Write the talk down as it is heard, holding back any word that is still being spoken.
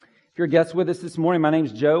you're a guest with us this morning, my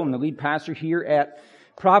name's Joe. I'm the lead pastor here at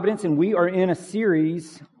Providence, and we are in a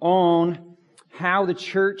series on how the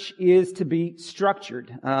church is to be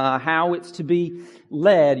structured, how it's to be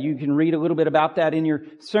led. You can read a little bit about that in your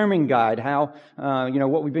sermon guide, how,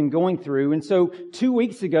 what we've been going through. And so 2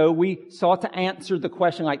 weeks ago, we sought to answer the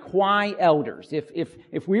question, like, why elders?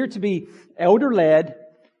 If we're to be elder-led,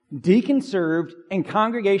 deacon-served, and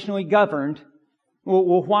congregationally governed,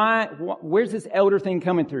 well, why? Where's this elder thing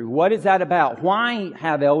coming through? What is that about? Why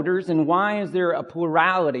have elders, and why is there a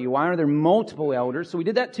plurality? Why are there multiple elders? So we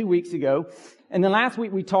did that 2 weeks ago. And then last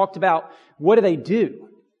week we talked about what do they do?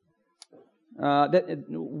 What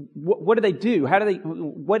do they do?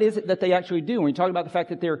 What is it that they actually do? And we talked about the fact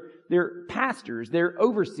that they're pastors, they're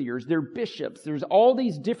overseers, they're bishops. There's all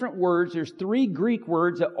these different words. There's 3 Greek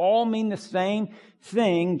words that all mean the same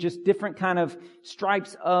thing, just different kind of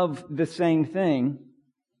stripes of the same thing.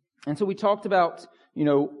 And so we talked about,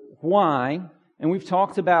 why, and we've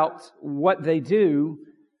talked about what they do.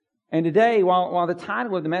 And today, while the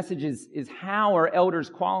title of the message is how are elders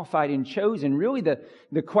qualified and chosen, really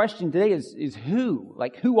the question today is who?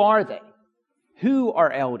 Like, who are they? Who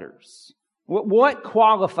are elders? What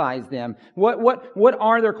qualifies them? What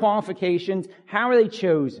are their qualifications? How are they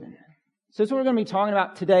chosen? So that's what we're going to be talking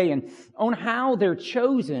about today. And on how they're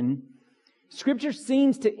chosen, Scripture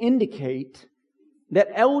seems to indicate that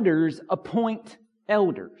elders appoint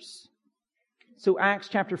elders. So Acts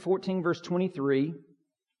chapter 14, verse 23.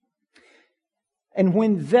 And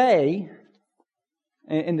when they,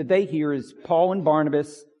 and the they here is Paul and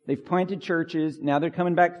Barnabas, they've planted churches, now they're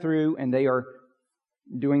coming back through and they are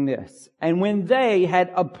doing this. And when they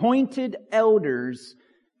had appointed elders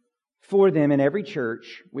for them in every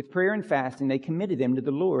church, with prayer and fasting, they committed them to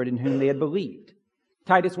the Lord in whom they had believed.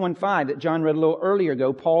 Titus 1:5 that John read a little earlier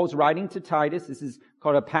ago, Paul's writing to Titus. This is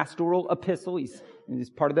called a pastoral epistle. He's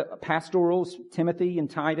part of the pastorals, Timothy and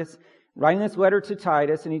Titus, writing this letter to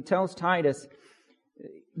Titus, and he tells Titus,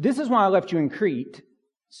 "This is why I left you in Crete,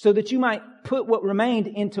 so that you might put what remained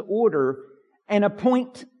into order and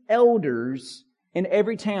appoint elders in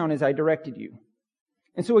every town as I directed you."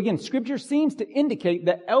 And so again, Scripture seems to indicate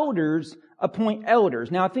that elders appoint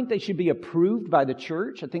elders. Now, I think they should be approved by the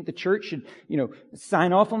church. I think the church should,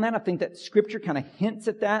 sign off on that. I think that Scripture kind of hints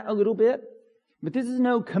at that a little bit. But this is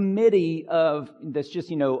no committee that's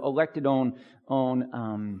just, elected on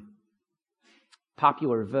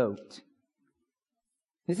popular vote.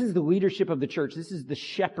 This is the leadership of the church. This is the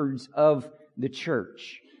shepherds of the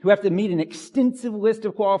church who have to meet an extensive list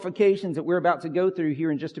of qualifications that we're about to go through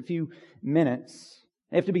here in just a few minutes.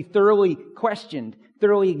 They have to be thoroughly questioned,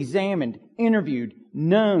 thoroughly examined, interviewed,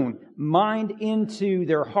 known, mined into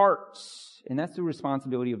their hearts. And that's the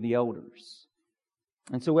responsibility of the elders.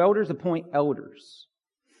 And so elders appoint elders.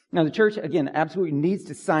 Now, the church, again, absolutely needs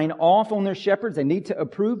to sign off on their shepherds. They need to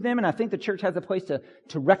approve them. And I think the church has a place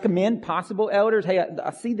to recommend possible elders. Hey,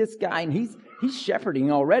 I see this guy and he's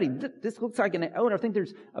shepherding already. This looks like an elder. I think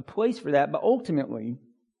there's a place for that. But ultimately,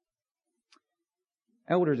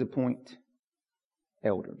 elders appoint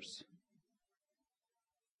elders.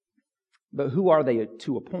 But who are they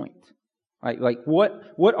to appoint? Right? Like,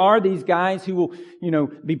 what are these guys who will,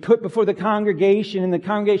 be put before the congregation, and the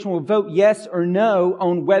congregation will vote yes or no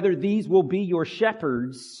on whether these will be your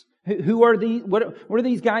shepherds? Who are these? What are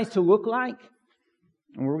these guys to look like?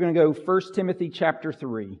 And we're going to go 1 Timothy chapter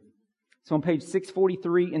 3. It's on page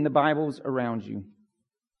 643 in the Bibles around you.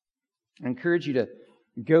 I encourage you to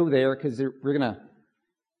go there because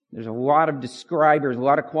there's a lot of describers, a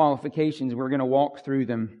lot of qualifications. We're going to walk through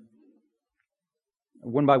them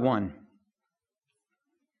one by one.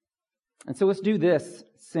 And so let's do this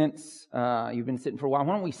since you've been sitting for a while.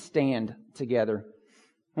 Why don't we stand together?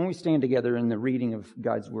 Why don't we stand together in the reading of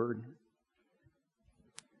God's Word?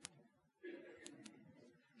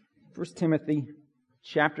 1 Timothy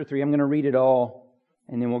chapter 3. I'm going to read it all,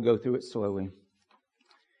 and then we'll go through it slowly.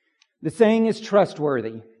 The saying is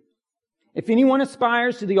trustworthy. If anyone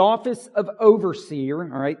aspires to the office of overseer,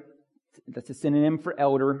 all right, that's a synonym for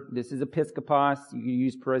elder. This is episkopos. You can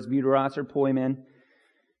use presbyteros or poimen.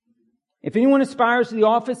 If anyone aspires to the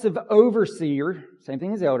office of overseer, same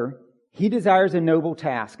thing as elder, he desires a noble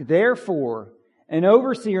task. Therefore, an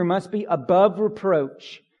overseer must be above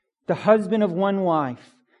reproach, the husband of one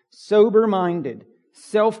wife, sober-minded,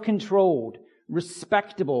 self-controlled,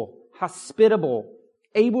 respectable, hospitable,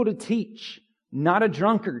 able to teach, not a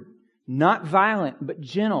drunkard, not violent, but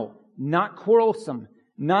gentle, not quarrelsome,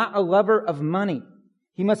 not a lover of money.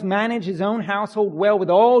 He must manage his own household well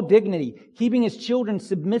with all dignity, keeping his children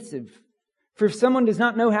submissive. For if someone does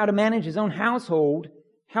not know how to manage his own household,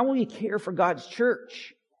 how will he care for God's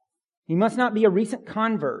church? He must not be a recent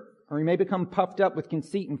convert, or he may become puffed up with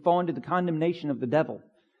conceit and fall into the condemnation of the devil.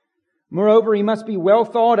 Moreover, he must be well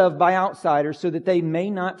thought of by outsiders so that he may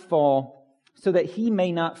not fall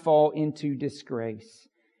into disgrace,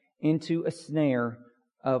 into a snare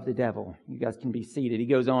of the devil. You guys can be seated. He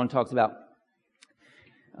goes on and talks about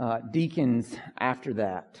deacons after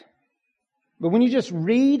that. But when you just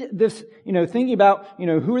read this, thinking about,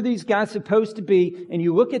 who are these guys supposed to be, and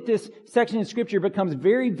you look at this section of Scripture, it becomes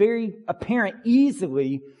very, very apparent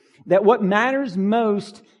easily that what matters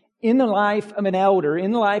most in the life of an elder,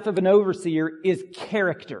 in the life of an overseer, is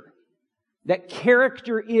character. That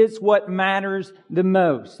character is what matters the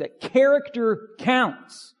most. That character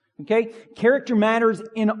counts. Okay? Character matters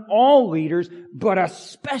in all leaders, but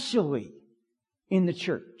especially in the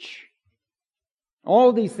church.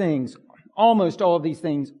 Almost all of these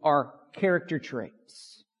things are character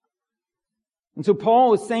traits. And so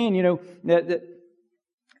Paul is saying, that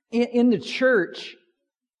in the church,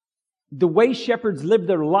 the way shepherds live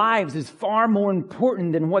their lives is far more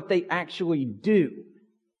important than what they actually do.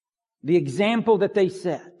 The example that they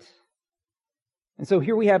set. And so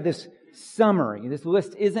here we have this summary. This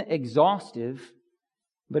list isn't exhaustive,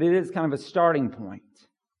 but it is kind of a starting point.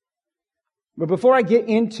 But before I get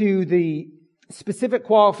into the specific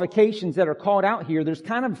qualifications that are called out here, there's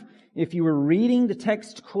kind of, if you were reading the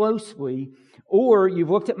text closely, or you've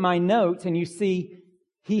looked at my notes and you see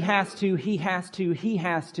he has to,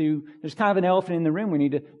 there's kind of an elephant in the room we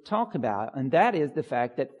need to talk about, and that is the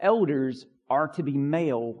fact that elders are to be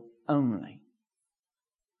male only.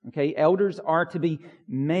 Okay, elders are to be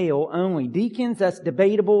male only. Deacons, that's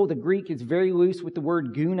debatable. The Greek is very loose with the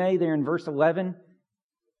word gune there in verse 11.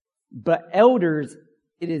 But elders,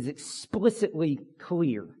 it is explicitly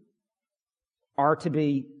clear, are to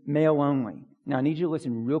be male only. Now, I need you to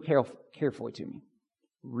listen real carefully to me.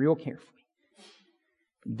 Real carefully.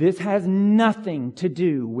 This has nothing to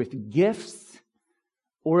do with gifts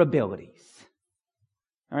or abilities.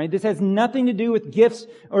 All right, this has nothing to do with gifts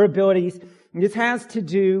or abilities. This has to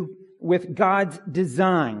do with God's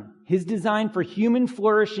design. His design for human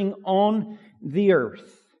flourishing on the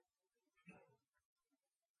earth.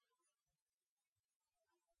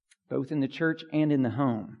 Both in the church and in the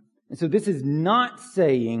home. And so this is not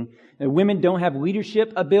saying that women don't have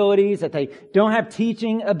leadership abilities, that they don't have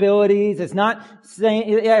teaching abilities. It's not saying,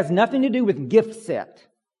 it has nothing to do with gift set.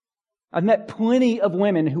 I've met plenty of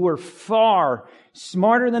women who are far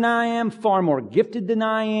smarter than I am, far more gifted than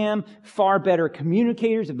I am, far better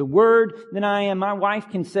communicators of the word than I am. My wife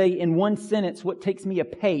can say in one sentence what takes me a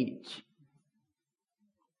page.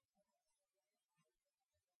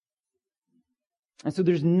 And so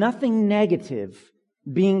there's nothing negative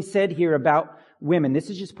being said here about women. This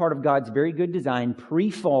is just part of God's very good design,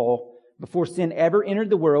 pre-fall, before sin ever entered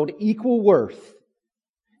the world. Equal worth,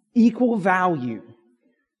 equal value.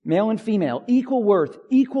 Male and female, equal worth,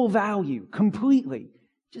 equal value, completely.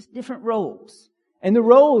 Just different roles. And the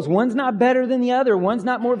roles, one's not better than the other, one's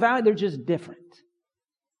not more valuable, they're just different.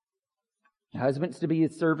 The husband's to be a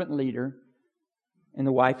servant leader, and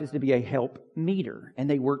the wife is to be a help meter. And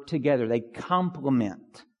they work together. They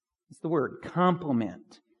complement. It's the word,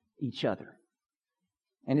 complement each other.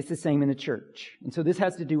 And it's the same in the church. And so this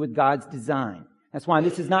has to do with God's design. That's why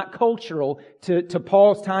this is not cultural to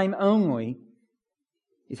Paul's time only.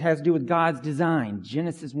 It has to do with God's design,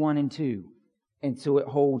 Genesis 1 and 2. And so it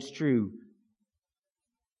holds true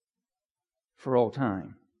for all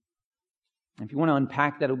time. And if you want to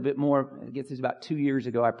unpack that a little bit more, I guess it was about 2 years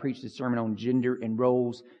ago, I preached a sermon on gender and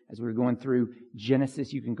roles as we were going through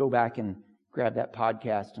Genesis. You can go back and grab that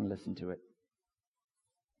podcast and listen to it.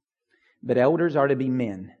 But elders are to be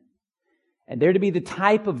men. And they're to be the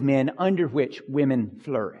type of men under which women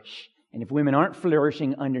flourish. And if women aren't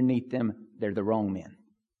flourishing underneath them, they're the wrong men.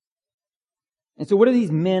 And so what do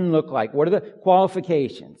these men look like? What are the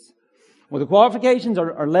qualifications? Well, the qualifications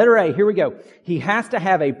are letter A. Here we go. He has to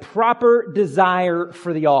have a proper desire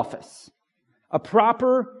for the office. A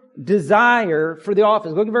proper desire for the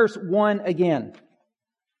office. Look at verse 1 again.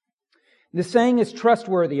 The saying is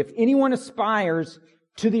trustworthy. If anyone aspires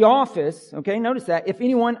to the office, okay, notice that. If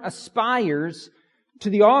anyone aspires to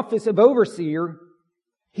the office of overseer,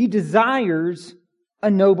 he desires a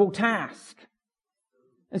noble task.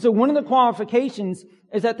 And so one of the qualifications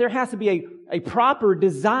is that there has to be a proper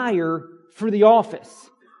desire for the office.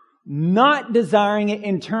 Not desiring it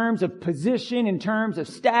in terms of position, in terms of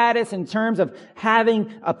status, in terms of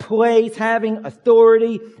having a place, having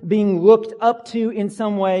authority, being looked up to in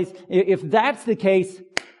some ways. If that's the case,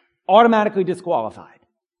 automatically disqualified.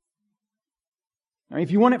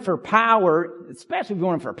 If you want it for power, especially if you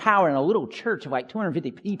want it for power in a little church of like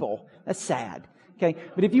 250 people, that's sad. Okay?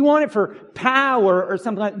 But if you want it for power or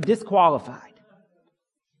something like that, disqualified.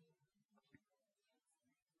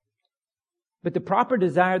 But the proper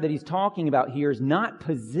desire that he's talking about here is not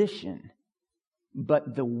position,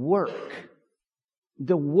 but the work.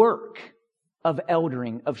 The work of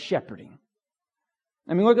eldering, of shepherding.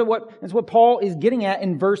 I mean, look at that's what Paul is getting at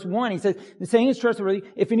in verse 1. He says, the saying is trustworthy.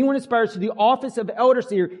 If anyone aspires to the office of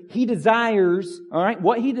elderseer, he desires, all right,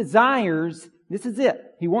 what he desires, this is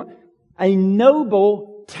it. He wants a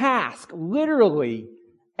noble task, literally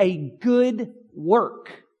a good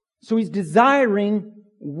work. So he's desiring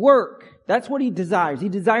work. That's what he desires. He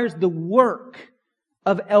desires the work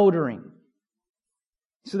of eldering.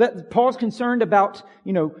 So that Paul's concerned about,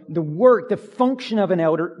 the work, the function of an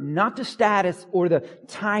elder, not the status or the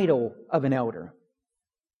title of an elder.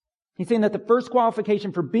 He's saying that the first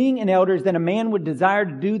qualification for being an elder is that a man would desire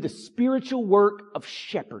to do the spiritual work of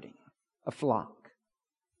shepherding a flock,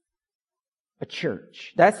 a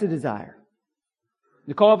church. That's the desire.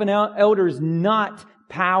 The call of an elder is not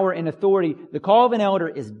power and authority. The call of an elder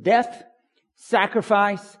is death,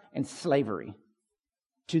 sacrifice, and slavery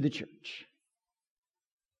to the church.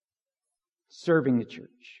 Serving the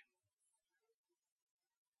church.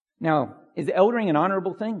 Now, is eldering an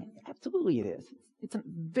honorable thing? Absolutely it is. It's a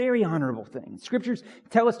very honorable thing. Scriptures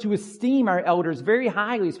tell us to esteem our elders very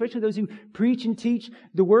highly, especially those who preach and teach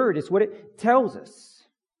the Word. It's what it tells us.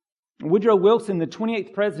 Woodrow Wilson, the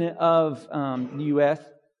 28th president of the U.S.,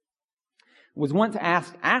 was once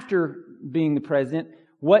asked, after being the president,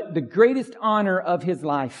 what the greatest honor of his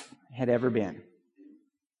life had ever been.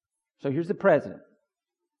 So here's the president.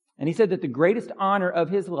 And he said that the greatest honor of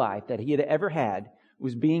his life that he had ever had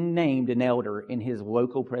was being named an elder in his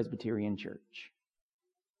local Presbyterian church.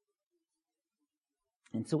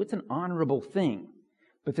 And so it's an honorable thing.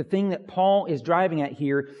 But the thing that Paul is driving at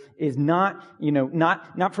here is not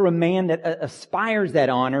for a man that aspires that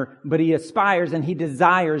honor, but he aspires and he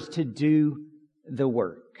desires to do the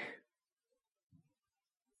work.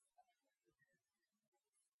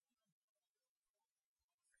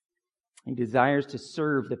 He desires to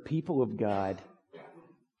serve the people of God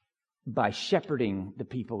by shepherding the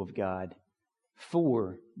people of God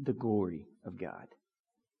for the glory of God.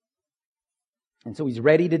 And so he's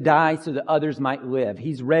ready to die so that others might live.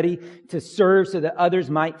 He's ready to serve so that others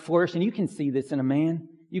might flourish. And you can see this in a man.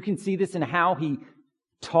 You can see this in how he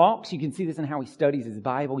talks. You can see this in how he studies his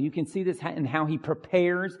Bible. You can see this in how he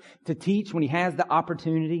prepares to teach when he has the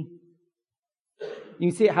opportunity. You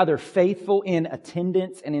can see how they're faithful in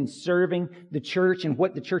attendance and in serving the church and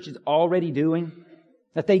what the church is already doing.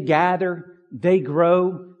 That they gather, they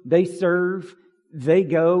grow, they serve, they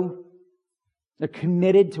go. They're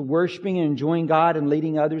committed to worshiping and enjoying God and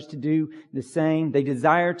leading others to do the same. They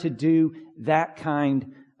desire to do that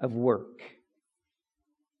kind of work.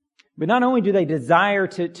 But not only do they desire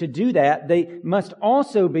to do that, they must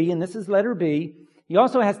also be, and this is letter B, he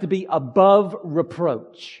also has to be above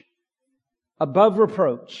reproach. Above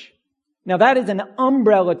reproach. Now that is an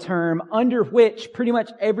umbrella term under which pretty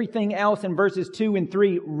much everything else in verses 2 and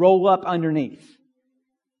 3 roll up underneath.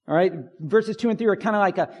 All right, verses 2 and 3 are kind of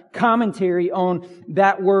like a commentary on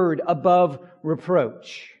that word, above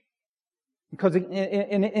reproach. Because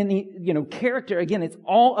in character, again, it's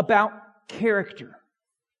all about character.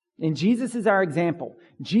 And Jesus is our example.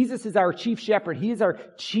 Jesus is our chief shepherd. He is our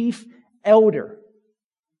chief elder.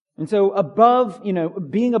 And so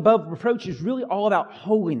being above reproach is really all about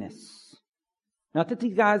holiness. Not that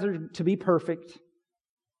these guys are to be perfect,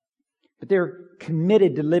 but they're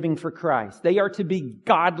committed to living for Christ. They are to be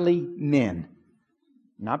godly men.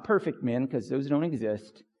 Not perfect men, because those don't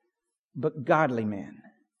exist, but godly men.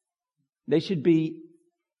 They should be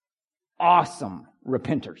awesome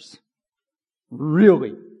repenters.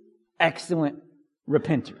 Really excellent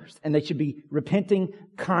repenters. And they should be repenting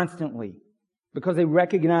constantly because they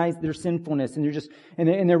recognize their sinfulness and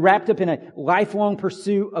they're wrapped up in a lifelong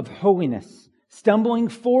pursuit of holiness, stumbling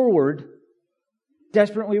forward,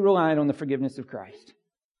 desperately relying on the forgiveness of Christ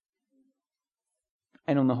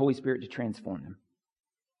and on the Holy Spirit to transform them.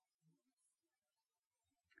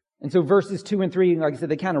 And so verses 2 and 3, like I said,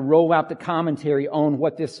 they kind of roll out the commentary on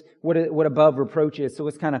what above reproach is. So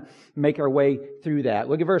let's kind of make our way through that.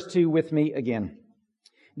 Look at verse 2 with me again.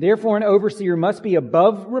 Therefore, an overseer must be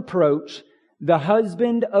above reproach, the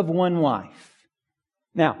husband of one wife.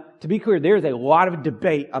 Now, to be clear, there's a lot of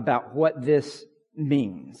debate about what this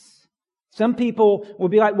means. Some people will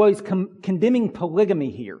be like, well, he's condemning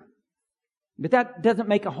polygamy here. But that doesn't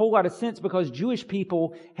make a whole lot of sense because Jewish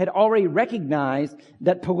people had already recognized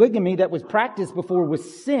that polygamy that was practiced before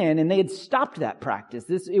was sin, and they had stopped that practice.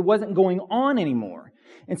 It wasn't going on anymore.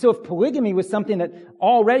 And so if polygamy was something that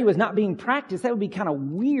already was not being practiced, that would be kind of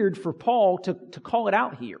weird for Paul to call it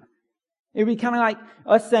out here. It would be kind of like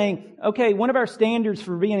us saying, okay, one of our standards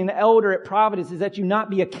for being an elder at Providence is that you not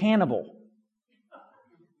be a cannibal.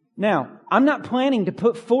 Now, I'm not planning to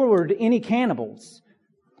put forward any cannibals,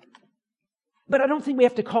 but I don't think we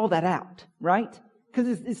have to call that out, right?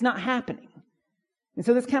 Because it's not happening. And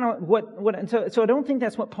so that's kind of so I don't think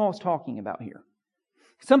that's what Paul's talking about here.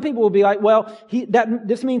 Some people will be like, well,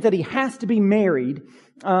 this means that he has to be married,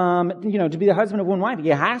 to be the husband of one wife. He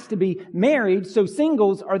has to be married, so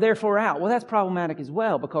singles are therefore out. Well, that's problematic as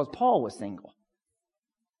well, because Paul was single.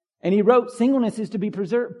 And he wrote, singleness is to be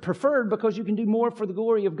preferred because you can do more for the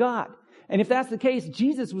glory of God. And if that's the case,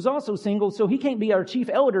 Jesus was also single, so he can't be our chief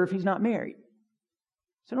elder if he's not married.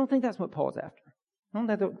 So I don't think that's what Paul's after. I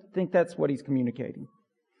don't think that's what he's communicating.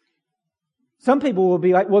 Some people will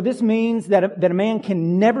be like, well, this means that a man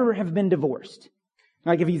can never have been divorced.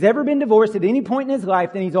 Like if he's ever been divorced at any point in his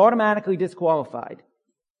life, then he's automatically disqualified.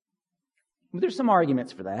 Well, there's some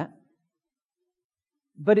arguments for that.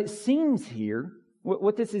 But it seems here,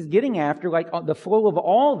 what this is getting after, like the flow of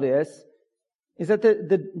all this, is that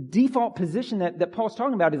the default position that Paul's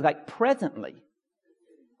talking about is like presently.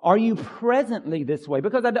 Are you presently this way?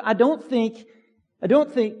 Because I don't think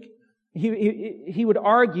he would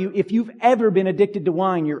argue if you've ever been addicted to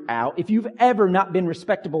wine, you're out. If you've ever not been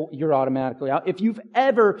respectable, you're automatically out. If you've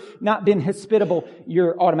ever not been hospitable,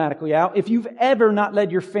 you're automatically out. If you've ever not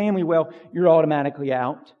led your family well, you're automatically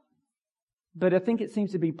out. But I think it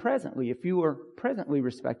seems to be presently, if you are presently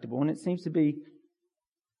respectable, and it seems to be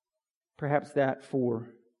perhaps that for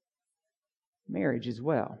marriage as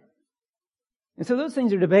well. And so those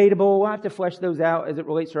things are debatable. We'll have to flesh those out as it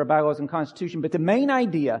relates to our bylaws and constitution. But the main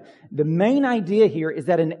idea here is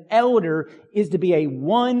that an elder is to be a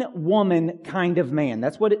one-woman kind of man.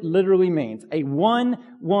 That's what it literally means. A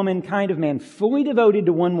one-woman kind of man, fully devoted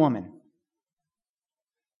to one woman.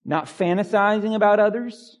 Not fantasizing about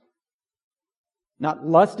others. Not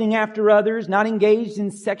lusting after others. Not engaged in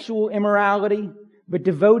sexual immorality. But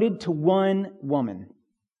devoted to one woman.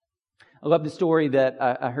 I love the story that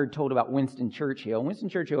I heard told about Winston Churchill. Winston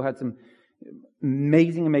Churchill had some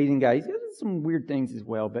amazing guys. He had some weird things as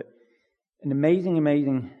well, but an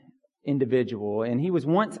amazing individual. And he was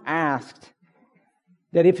once asked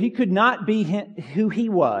that if he could not be who he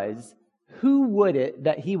was, who would it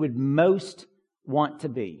that he would most want to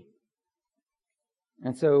be?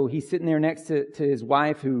 And so he's sitting there next to his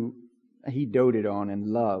wife, who he doted on and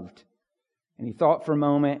loved. And he thought for a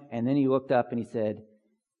moment, and then he looked up and he said,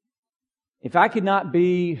 if I could not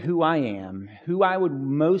be who I am, who I would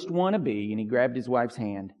most want to be, and he grabbed his wife's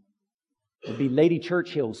hand, would be Lady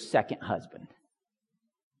Churchill's second husband.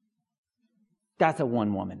 That's a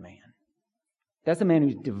one-woman man. That's a man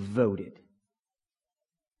who's devoted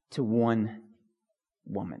to one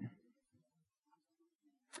woman.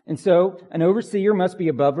 And so, an overseer must be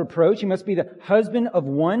above reproach. He must be the husband of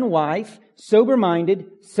one wife, sober-minded,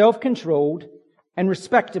 self-controlled, and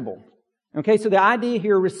respectable. Okay, so the idea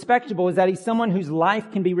here, respectable, is that he's someone whose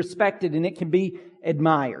life can be respected and it can be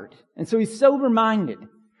admired. And so he's sober-minded.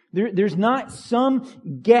 There's not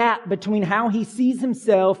some gap between how he sees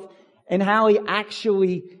himself and how he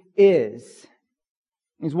actually is.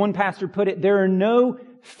 As one pastor put it, there are no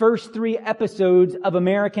first 3 episodes of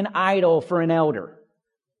American Idol for an elder.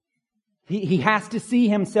 He has to see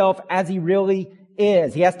himself as he really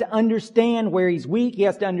is. He has to understand where he's weak. He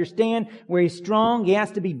has to understand where he's strong. He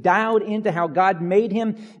has to be dialed into how God made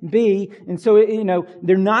him be. And so,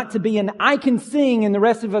 they're not to be an I can sing and the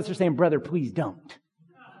rest of us are saying, brother, please don't.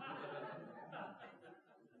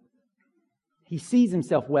 He sees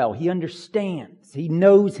himself well. He understands. He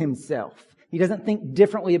knows himself. He doesn't think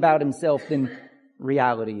differently about himself than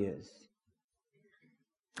reality is.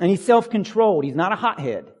 And he's self-controlled. He's not a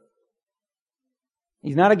hothead.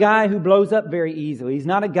 He's not a guy who blows up very easily. He's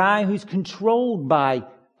not a guy who's controlled by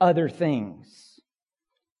other things.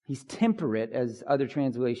 He's temperate, as other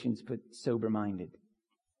translations put sober-minded.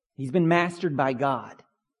 He's been mastered by God.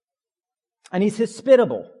 And he's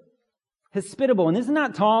hospitable. Hospitable. And this is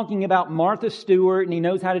not talking about Martha Stewart and he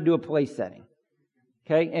knows how to do a place setting.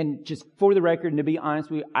 Okay? And just for the record, and to be honest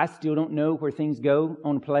with you, I still don't know where things go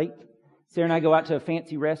on a plate. Sarah and I go out to a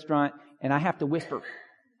fancy restaurant and I have to whisper,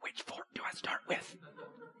 which fork do I start with?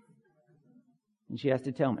 And she has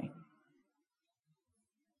to tell me.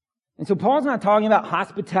 And so Paul's not talking about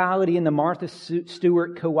hospitality in the Martha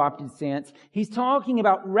Stewart co-opted sense. He's talking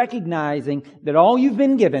about recognizing that all you've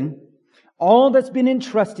been given, all that's been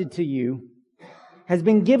entrusted to you, has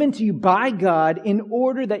been given to you by God in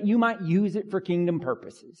order that you might use it for kingdom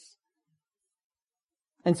purposes.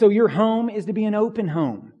 And so your home is to be an open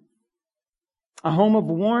home. A home of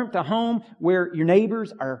warmth, a home where your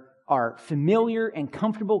neighbors are familiar and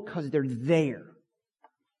comfortable because they're there.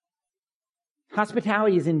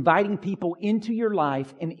 Hospitality is inviting people into your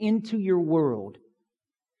life and into your world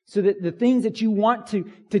so that the things that you want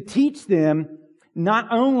to teach them not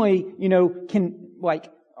only,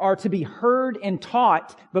 are to be heard and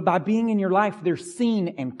taught, but by being in your life, they're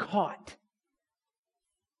seen and caught.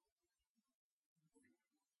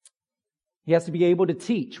 He has to be able to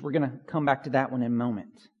teach. We're going to come back to that one in a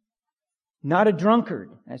moment. Not a drunkard.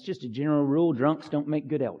 That's just a general rule. Drunks don't make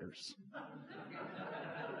good elders.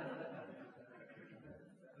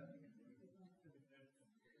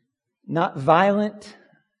 Not violent,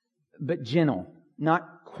 but gentle.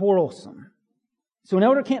 Not quarrelsome. So an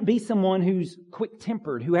elder can't be someone who's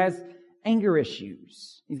quick-tempered, who has anger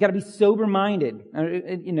issues. He's got to be sober-minded.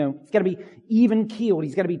 He's got to be even-keeled.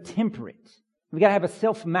 He's got to be temperate. We've got to have a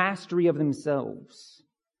self-mastery of themselves.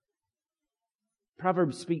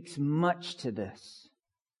 Proverbs speaks much to this.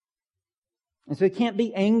 And so they can't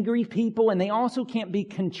be angry people, and they also can't be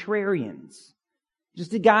contrarians.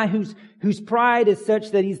 Just a guy whose pride is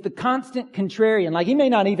such that he's the constant contrarian. Like he may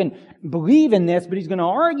not even believe in this, but he's going to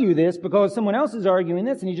argue this because someone else is arguing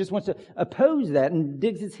this, and he just wants to oppose that and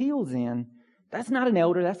digs his heels in. That's not an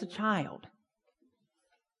elder, that's a child.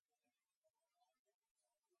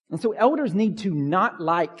 And so elders need to not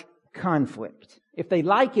like conflict. If they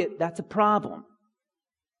like it, that's a problem.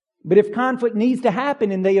 But if conflict needs to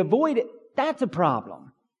happen and they avoid it, that's a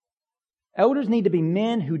problem. Elders need to be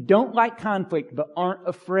men who don't like conflict but aren't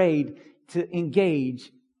afraid to engage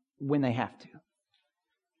when they have to.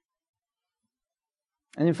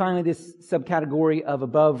 And then finally, this subcategory of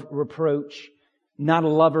above reproach, not a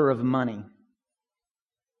lover of money.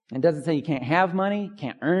 It doesn't say you can't have money,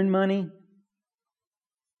 can't earn money.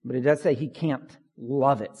 But it does say he can't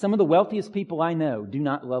love it. Some of the wealthiest people I know do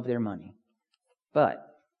not love their money. But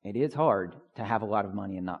it is hard to have a lot of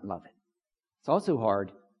money and not love it. It's also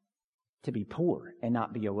hard to be poor and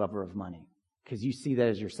not be a lover of money. Because you see that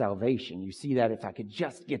as your salvation. You see that if I could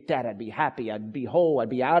just get that, I'd be happy. I'd be whole. I'd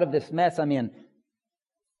be out of this mess I'm in.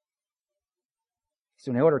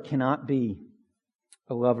 So an elder cannot be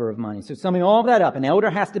a lover of money. So summing all of that up, an elder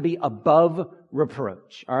has to be above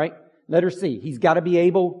reproach. All right? Letter C, he's got to be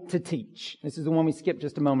able to teach. This is the one we skipped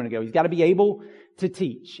just a moment ago. He's got to be able to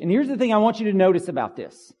teach. And here's the thing I want you to notice about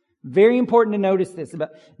this. Very important to notice this.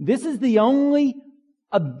 This is the only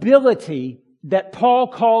ability that Paul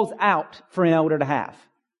calls out for an elder to have.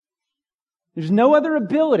 There's no other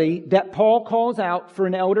ability that Paul calls out for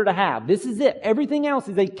an elder to have. This is it. Everything else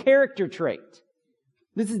is a character trait.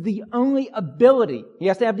 This is the only ability. He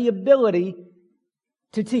has to have the ability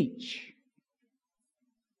to teach.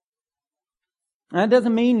 And that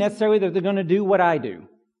doesn't mean necessarily that they're going to do what I do.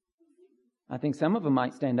 I think some of them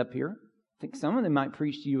might stand up here. I think some of them might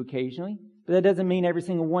preach to you occasionally. But that doesn't mean every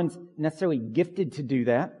single one's necessarily gifted to do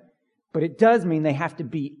that. But it does mean they have to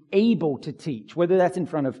be able to teach. Whether that's in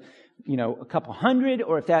front of, a couple hundred,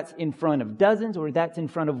 or if that's in front of dozens, or if that's in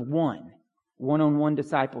front of one. One-on-one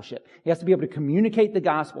discipleship. He has to be able to communicate the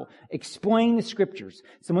gospel, explain the scriptures.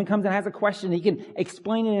 Someone comes and has a question, he can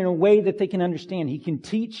explain it in a way that they can understand. He can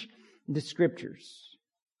teach the scriptures.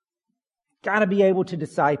 Got to be able to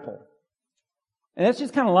disciple. And that's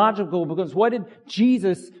just kind of logical because what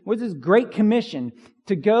was his great commission?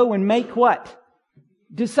 To go and make what?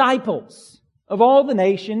 Disciples of all the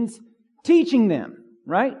nations, teaching them,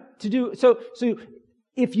 right? So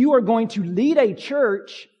if you are going to lead a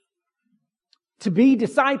church to be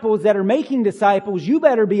disciples that are making disciples, you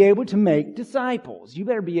better be able to make disciples. You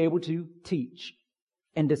better be able to teach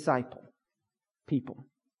and disciple people.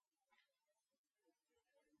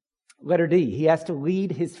 Letter D, he has to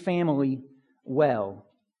lead his family well.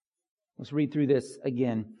 Let's read through this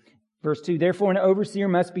again. Verse 2, therefore an overseer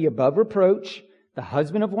must be above reproach, the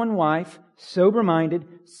husband of one wife, sober-minded,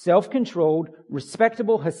 self-controlled,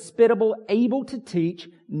 respectable, hospitable, able to teach,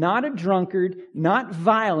 not a drunkard, not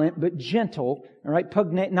violent, but gentle. All right,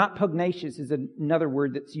 not pugnacious is another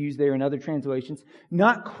word that's used there in other translations.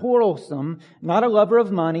 Not quarrelsome, not a lover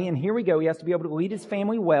of money. And here we go. He has to be able to lead his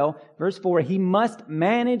family well. Verse 4, he must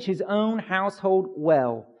manage his own household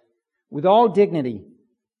well, with all dignity,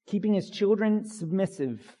 keeping his children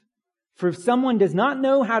submissive. For if someone does not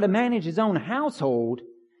know how to manage his own household,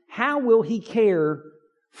 how will he care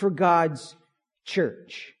for God's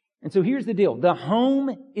church? And so here's the deal. The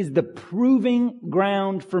home is the proving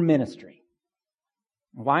ground for ministry.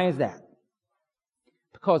 Why is that?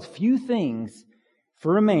 Because few things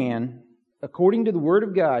for a man, according to the Word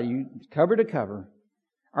of God, you cover to cover,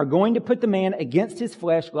 are going to put the man against his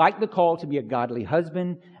flesh, like the call to be a godly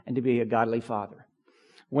husband and to be a godly father.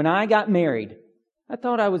 When I got married, I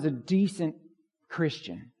thought I was a decent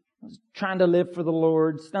Christian. I was trying to live for the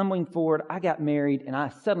Lord, stumbling forward. I got married, and I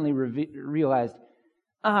suddenly realized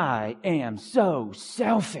I am so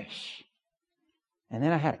selfish. And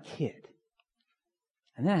then I had a kid.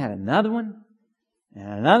 And then I had another one, and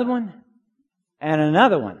another one, and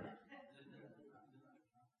another one.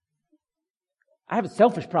 I have a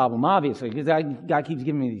selfish problem, obviously, because God keeps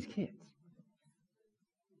giving me these kids.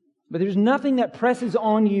 But there's nothing that presses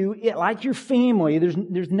on you like your family. There's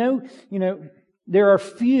no, there are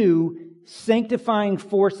few sanctifying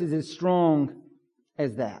forces as strong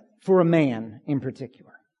as that, for a man in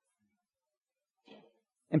particular.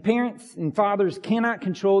 And parents and fathers cannot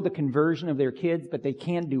control the conversion of their kids, but they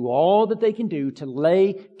can do all that they can do to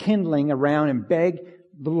lay kindling around and beg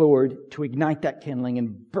the Lord to ignite that kindling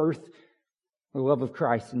and birth the love of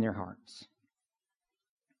Christ in their hearts.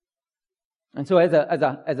 And so as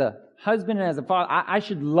a husband and as a father, I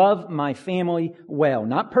should love my family well.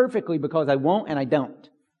 Not perfectly, because I won't and I don't.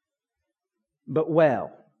 But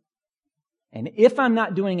well. And if I'm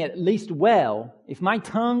not doing it at least well, if my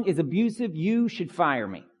tongue is abusive, you should fire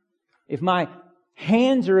me. If my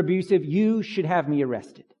hands are abusive, you should have me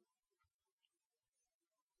arrested.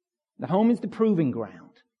 The home is the proving ground.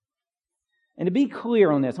 And to be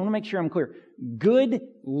clear on this, I want to make sure I'm clear. Good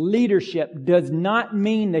leadership does not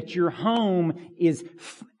mean that your home is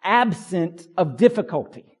absent of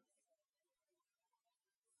difficulty.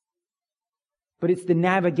 But it's the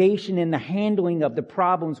navigation and the handling of the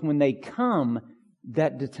problems when they come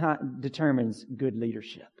that determines good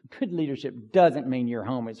leadership. Good leadership doesn't mean your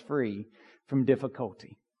home is free from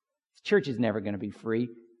difficulty. Church is never going to be free.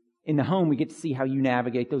 In the home, we get to see how you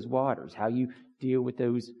navigate those waters, how you deal with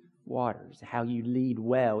those waters, how you lead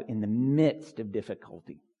well in the midst of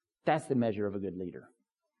difficulty. That's the measure of a good leader.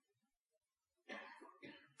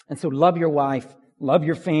 And so love your wife, love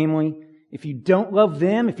your family. If you don't love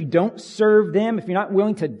them, if you don't serve them, if you're not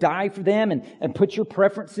willing to die for them and put your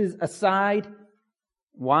preferences aside,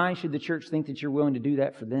 why should the church think that you're willing to do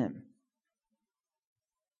that for them?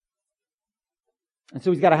 And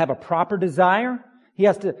so he's got to have a proper desire. He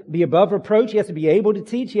has to be above reproach. He has to be able to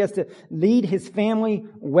teach. He has to lead his family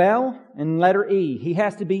well. And letter E, he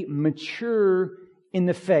has to be mature in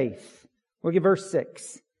the faith. Look at verse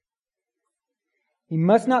 6. He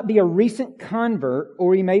must not be a recent convert,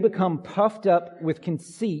 or he may become puffed up with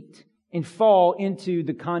conceit and fall into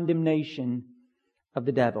the condemnation of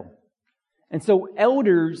the devil. And so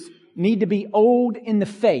elders need to be old in the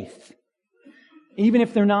faith, even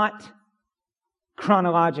if they're not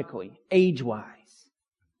chronologically, age-wise.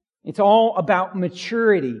 It's all about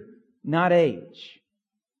maturity, not age.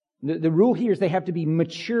 The rule here is they have to be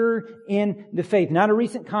mature in the faith, not a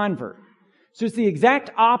recent convert. So it's the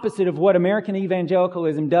exact opposite of what American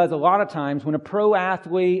evangelicalism does a lot of times when a pro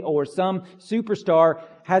athlete or some superstar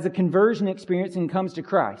has a conversion experience and comes to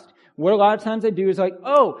Christ. What a lot of times they do is like,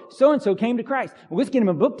 oh, so-and-so came to Christ. Well, let's get him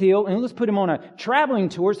a book deal and let's put him on a traveling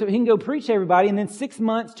tour so he can go preach to everybody. And then 6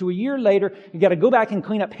 months to a year later, you got to go back and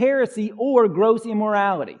clean up heresy or gross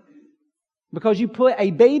immorality. Because you put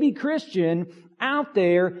a baby Christian out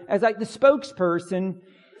there as like the spokesperson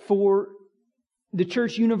for the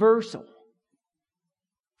church universal.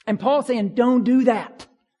 And Paul's saying, don't do that.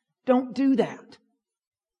 Don't do that.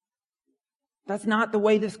 That's not the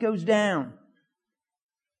way this goes down.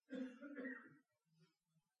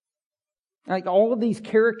 Like all of these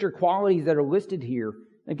character qualities that are listed here,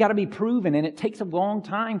 they've got to be proven, and it takes a long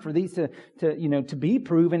time for these to be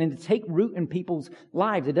proven and to take root in people's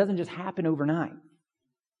lives. It doesn't just happen overnight.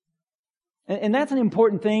 And that's an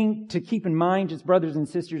important thing to keep in mind, just brothers and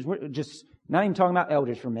sisters. We're just not even talking about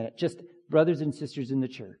elders for a minute, just brothers and sisters in the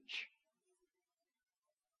church.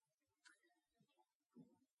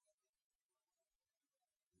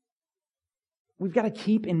 We've got to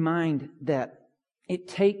keep in mind that it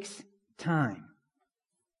takes time.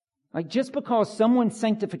 Like just because someone's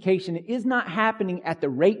sanctification is not happening at the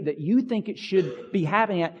rate that you think it should be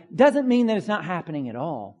happening at, doesn't mean that it's not happening at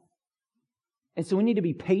all. And so we need to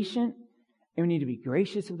be patient and we need to be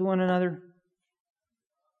gracious with one another,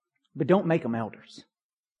 but don't make them elders.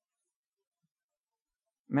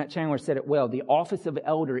 Matt Chandler said it well. The office of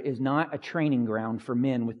elder is not a training ground for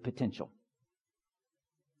men with potential.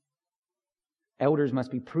 Elders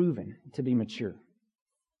must be proven to be mature.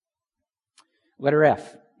 Letter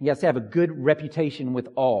F. He has to have a good reputation with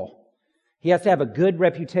all. He has to have a good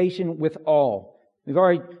reputation with all. We've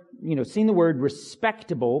already, seen the word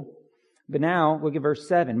respectable, but now look at verse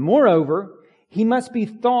 7. Moreover, he must be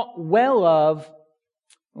thought well of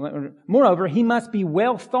Moreover, he must be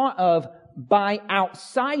well thought of by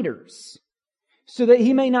outsiders, so that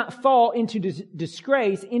he may not fall into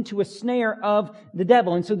disgrace, into a snare of the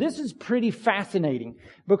devil. And so this is pretty fascinating,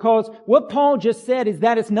 because what Paul just said is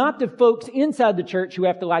that it's not the folks inside the church who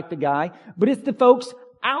have to like the guy, but it's the folks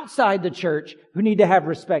outside the church who need to have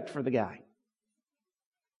respect for the guy.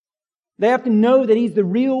 They have to know that he's the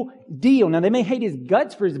real deal. Now, they may hate his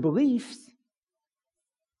guts for his beliefs.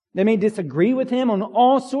 They may disagree with him on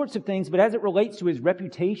all sorts of things, but as it relates to his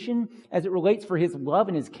reputation, as it relates for his love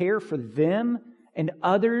and his care for them and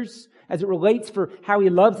others, as it relates for how he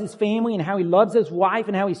loves his family and how he loves his wife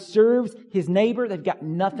and how he serves his neighbor, they've got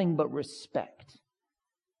nothing but respect.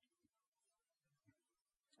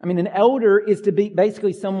 I mean, an elder is to be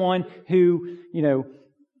basically someone who,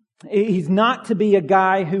 he's not to be a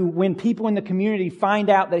guy who, when people in the community find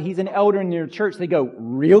out that he's an elder in their church, they go,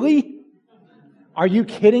 "Really? Are you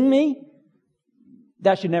kidding me?"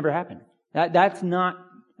 That should never happen. That's not,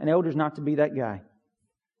 an elder's not to be that guy.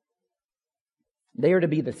 They are to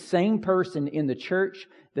be the same person in the church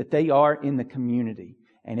that they are in the community.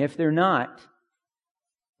 And if they're not,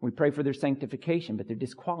 we pray for their sanctification, but they're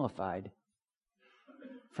disqualified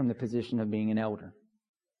from the position of being an elder.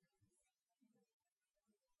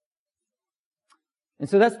 And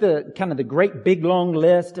so that's the kind of the great big long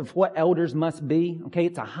list of what elders must be. Okay,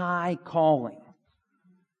 it's a high calling.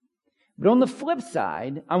 But on the flip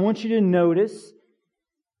side, I want you to notice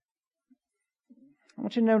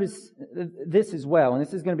this as well, and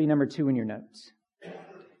this is going to be number 2 in your notes.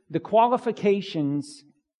 The qualifications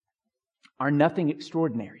are nothing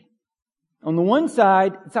extraordinary. On the one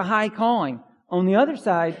side, it's a high calling. On the other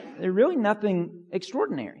side, they're really nothing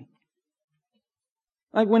extraordinary.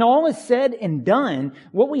 Like, when all is said and done,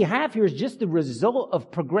 what we have here is just the result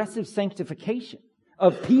of progressive sanctification,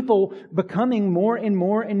 of people becoming more and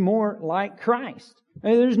more and more like Christ. I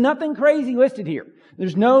mean, there's nothing crazy listed here.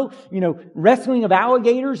 There's no, wrestling of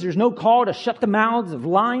alligators. There's no call to shut the mouths of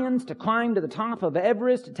lions, to climb to the top of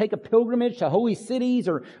Everest, to take a pilgrimage to holy cities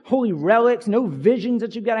or holy relics. No visions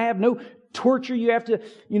that you've got to have. No torture you have to,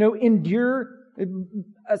 endure.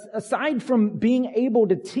 Aside from being able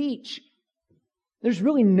to teach, there's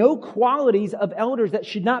really no qualities of elders that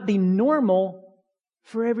should not be normal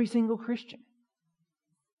for every single Christian.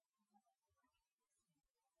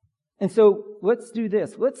 And so let's do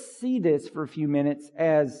this. Let's see this for a few minutes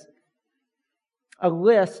as a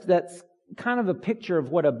list that's kind of a picture of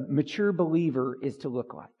what a mature believer is to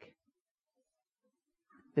look like.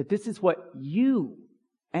 That this is what you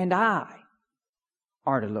and I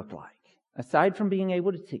are to look like, aside from being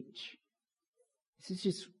able to teach. This is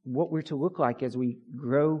just what we're to look like as we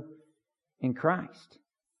grow in Christ.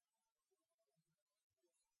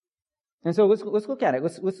 And so let's look at it.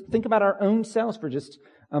 Let's think about our own selves for just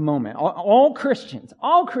a moment. All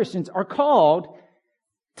Christians are called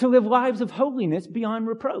to live lives of holiness beyond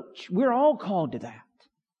reproach. We're all called to that.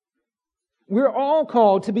 We're all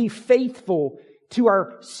called to be faithful to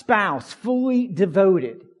our spouse, fully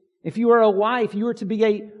devoted. If you are a wife, you are to be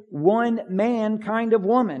a one-man kind of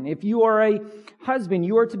woman. If you are a husband,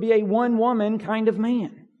 you are to be a one-woman kind of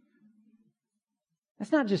man.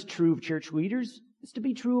 That's not just true of church leaders. It's to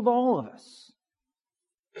be true of all of us.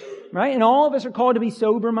 Right? And all of us are called to be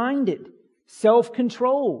sober-minded,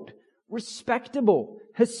 self-controlled, respectable,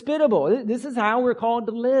 hospitable. This is how we're called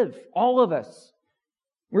to live. All of us.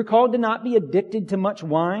 We're called to not be addicted to much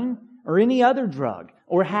wine or any other drug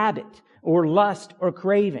or habit or lust or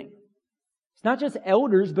craving. It's not just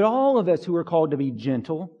elders, but all of us who are called to be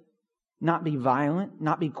gentle, not be violent,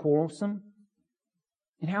 not be quarrelsome.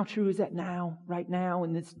 And how true is that now, right now,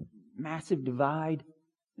 in this massive divide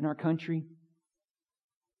in our country?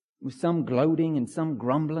 With some gloating and some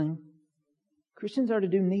grumbling. Christians are to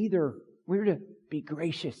do neither. We're to be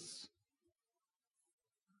gracious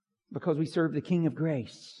because we serve the King of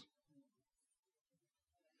grace.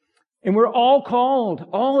 And we're all called,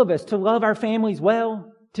 all of us, to love our families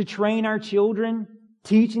well, to train our children,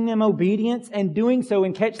 teaching them obedience, and doing so,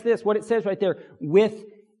 and catch this, what it says right there, with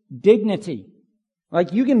dignity.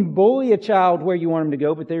 Like, you can bully a child where you want them to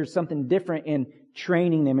go, but there's something different in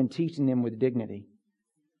training them and teaching them with dignity.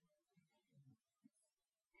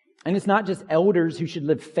 And it's not just elders who should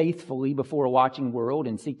live faithfully before a watching world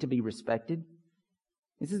and seek to be respected.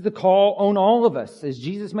 This is the call on all of us, as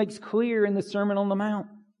Jesus makes clear in the Sermon on the Mount.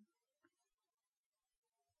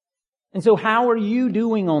 And so how are you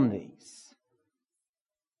doing on these?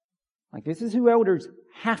 Like, this is who elders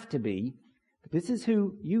have to be, but this is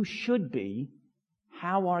who you should be.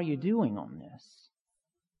 How are you doing on this?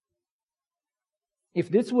 If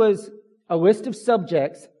this was a list of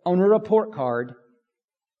subjects on a report card,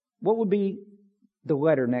 what would be the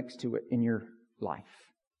letter next to it in your life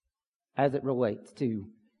as it relates to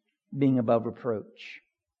being above reproach.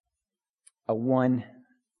 A one,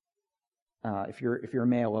 if you're a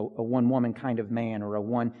male, a one woman kind of man or a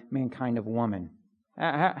one man kind of woman.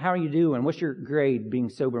 How are you doing? What's your grade being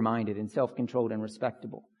sober-minded and self-controlled and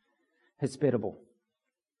respectable, hospitable?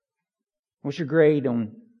 What's your grade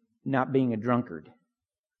on not being a drunkard,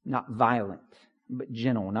 not violent, but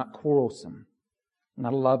gentle, not quarrelsome,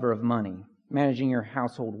 not a lover of money, managing your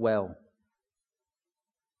household well,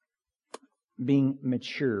 being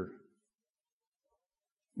mature,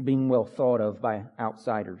 being well thought of by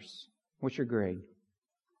outsiders? What's your grade?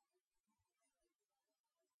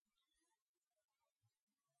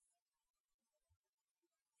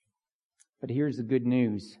 But here's the good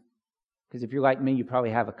news. Because if you're like me, you probably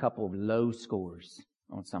have a couple of low scores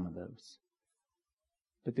on some of those.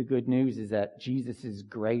 But the good news is that Jesus'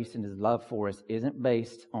 grace and His love for us isn't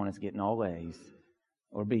based on us getting all A's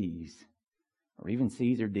or B's or even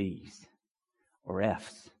C's or D's or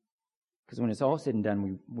F's. Because when it's all said and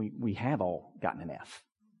done, we have all gotten an F.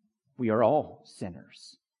 We are all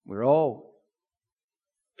sinners. We're all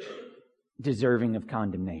deserving of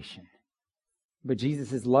condemnation. But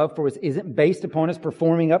Jesus' love for us isn't based upon us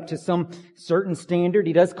performing up to some certain standard.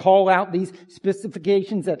 He does call out these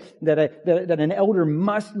specifications that an elder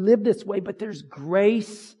must live this way, but there's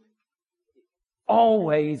grace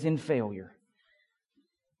always in failure.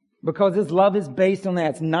 Because His love is based on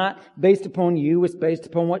that. It's not based upon you, it's based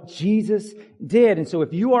upon what Jesus did. And so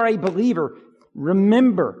if you are a believer,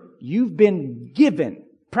 remember, you've been given,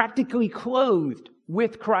 practically clothed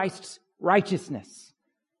with Christ's righteousness.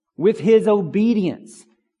 With His obedience.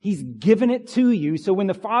 He's given it to you. So when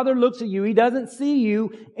the Father looks at you, He doesn't see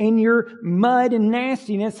you in your mud and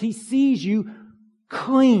nastiness. He sees you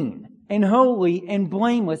clean and holy and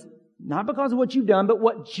blameless. Not because of what you've done, but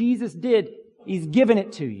what Jesus did. He's given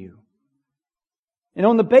it to you. And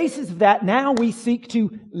on the basis of that, now we seek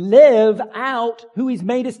to live out who He's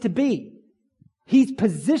made us to be. He's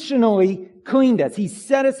positionally cleaned us. He's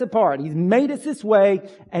set us apart. He's made us this way.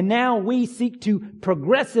 And now we seek to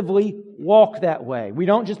progressively walk that way. We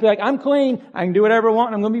don't just be like, I'm clean. I can do whatever I want.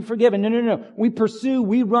 And I'm going to be forgiven. No. We pursue.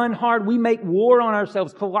 We run hard. We make war on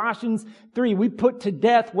ourselves. Colossians 3. We put to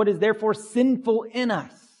death what is therefore sinful in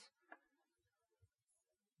us.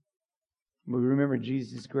 But remember,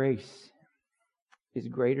 Jesus' grace is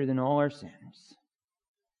greater than all our sins.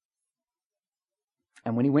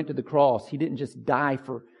 And when He went to the cross, He didn't just die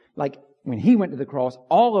for, when He went to the cross,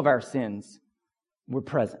 all of our sins were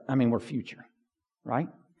present. Were future. Right?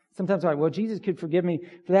 Sometimes I'm like, well, Jesus could forgive me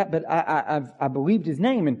for that, but I believed His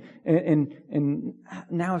name and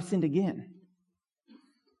now I've sinned again.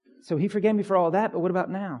 So He forgave me for all that, but what about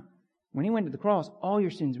now? When He went to the cross, all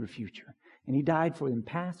your sins were future. And He died for them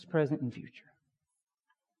past, present, and future.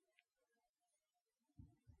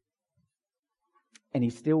 And He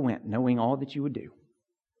still went, knowing all that you would do.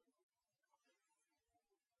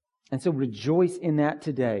 And so rejoice in that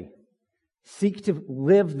today. Seek to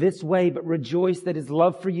live this way, but rejoice that His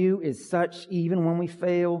love for you is such, even when we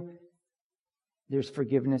fail, there's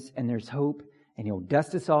forgiveness and there's hope. And He'll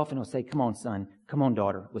dust us off and He'll say, come on, son, come on,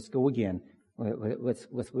 daughter, let's go again. Let's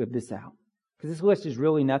live this out. Because this list is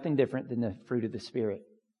really nothing different than the fruit of the Spirit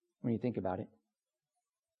when you think about it.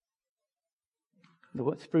 The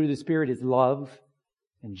fruit of the Spirit is love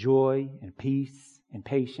and joy and peace and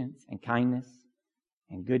patience and kindness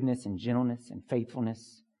and goodness and gentleness and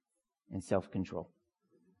faithfulness and self-control.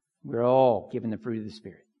 We're all given the fruit of the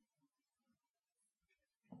Spirit.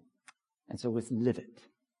 And so let's live it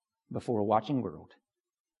before a watching world.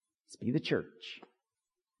 Let's be the church.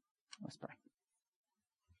 Let's pray.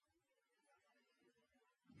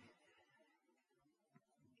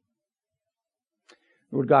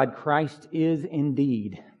 Lord God, Christ is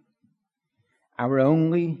indeed our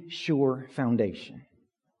only sure foundation.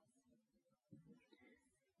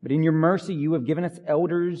 But in your mercy, you have given us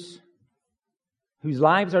elders whose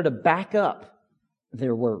lives are to back up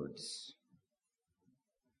their words.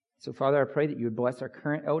 So, Father, I pray that you would bless our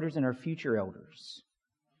current elders and our future elders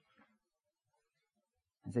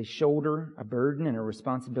as they shoulder a burden and a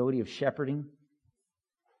responsibility of shepherding.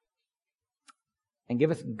 And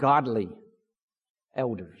give us godly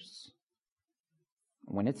elders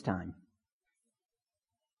when it's time.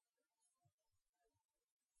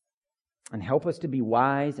 And help us to be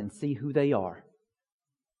wise and see who they are.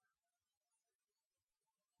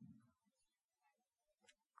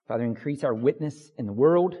 Father, increase our witness in the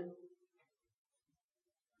world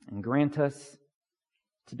and grant us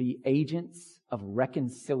to be agents of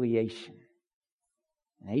reconciliation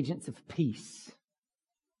and agents of peace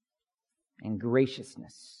and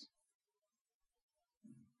graciousness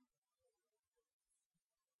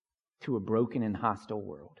to a broken and hostile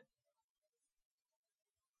world.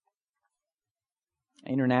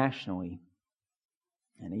 Internationally,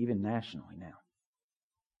 and even nationally now.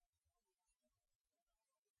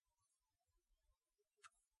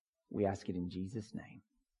 We ask it in Jesus' name.